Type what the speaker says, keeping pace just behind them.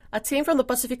A team from the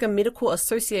Pasifika Medical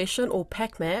Association, or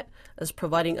PACMAT, is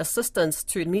providing assistance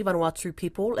to Vanuatu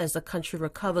people as the country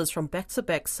recovers from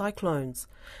back-to-back cyclones.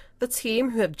 The team,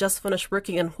 who have just finished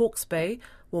working in Hawke's Bay,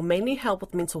 will mainly help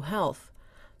with mental health.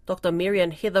 Dr.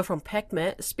 Marianne Heather from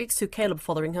PACMAT speaks to Caleb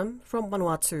Fotheringham from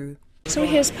Vanuatu. So we're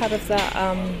here as part of the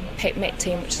PACMAT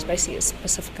team, which is basically a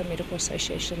Pasifika Medical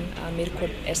Association medical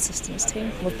assistance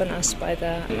team. We've been asked by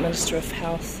the Minister of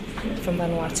Health from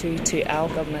Vanuatu to our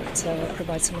government to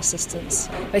provide some assistance,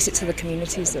 basically to the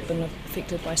communities that have been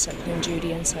affected by Cyclone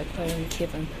Judy and Cyclone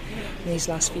Kevin in these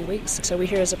last few weeks. So we're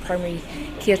here as a primary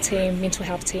care team, mental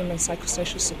health team and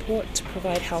psychosocial support to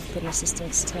provide help and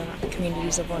assistance to the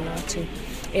communities of Vanuatu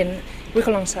and work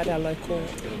alongside our local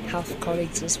health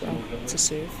colleagues as well to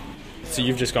serve. So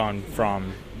you've just gone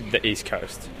from the East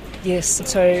Coast? Yes,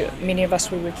 so many of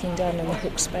us were working down in the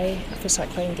Hawke's Bay for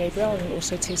Cyclone Gabriel, and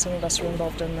also too some of us were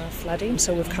involved in the flooding.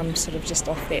 So we've come sort of just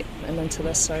off that and into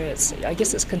this. So I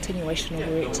guess it's continuation of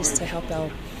work just to help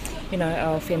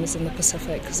our families in the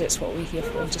Pacific, because that's what we're here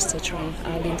for, just to try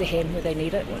and lend a hand where they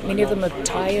need it. Many of them are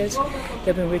tired.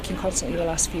 They've been working constantly the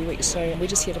last few weeks, so we're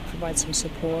just here to provide some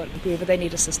support. Wherever they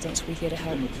need assistance, we're here to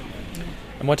help.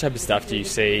 And what type of stuff do you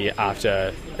see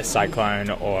after a cyclone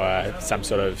or some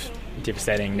sort of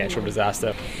devastating natural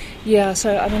disaster? Yeah,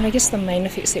 so I guess the main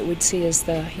effects that we'd see is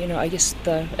the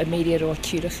immediate or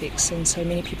acute effects, and so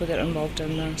many people that are involved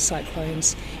in the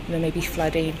cyclones, maybe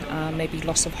flooding, maybe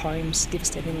loss of homes,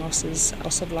 devastating losses,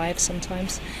 loss of lives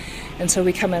sometimes. And so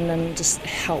we come in and just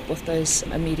help with those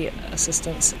immediate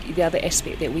assistance. The other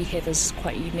aspect that we have is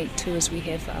quite unique too, is we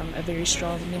have a very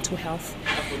strong mental health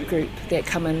group that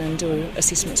come in and do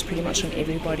assessments pretty much on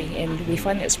everybody, and we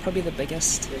find that's probably the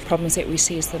biggest problems that we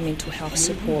see is the mental health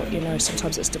support.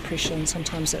 Sometimes it's depression,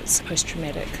 sometimes it's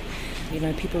post-traumatic,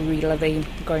 people reliving,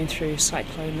 going through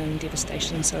cyclone and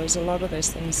devastation. So there's a lot of those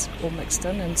things all mixed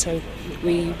in, and so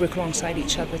we work alongside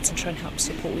each other to try and help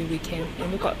support where we can.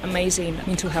 And we've got amazing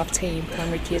mental health team,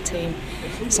 primary care team,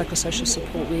 psychosocial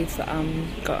support. We've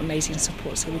got amazing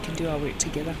support so we can do our work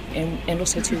together, and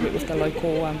also to work with the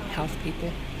local health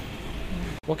people.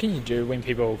 What can you do when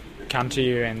people come to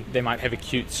you and they might have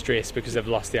acute stress because they've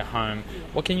lost their home?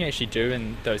 What can you actually do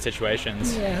in those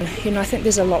situations? Yeah, I think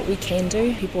there's a lot we can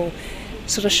do. People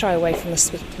sort of shy away from the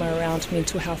stigma around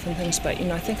mental health and things, but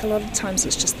I think a lot of times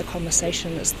it's just the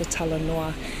conversation, it's the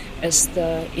talanoa, it's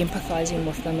the empathising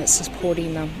with them, it's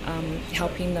supporting them,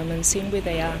 helping them and seeing where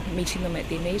they are, meeting them at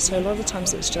their needs. So a lot of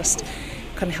times it's just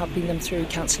kind of helping them through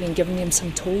counselling, giving them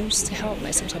some tools to help.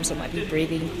 Sometimes it might be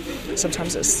breathing,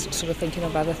 sometimes it's sort of thinking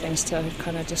of other things to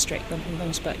kind of distract them from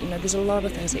things, but there's a lot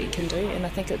of things that you can do, and I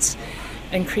think it's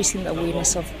increasing the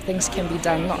awareness of things can be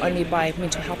done not only by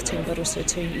mental health team but also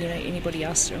to anybody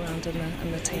else around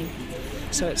in the team.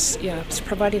 So it's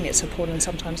providing that support, and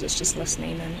sometimes it's just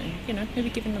listening and maybe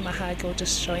giving them a hug or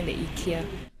just showing that you care.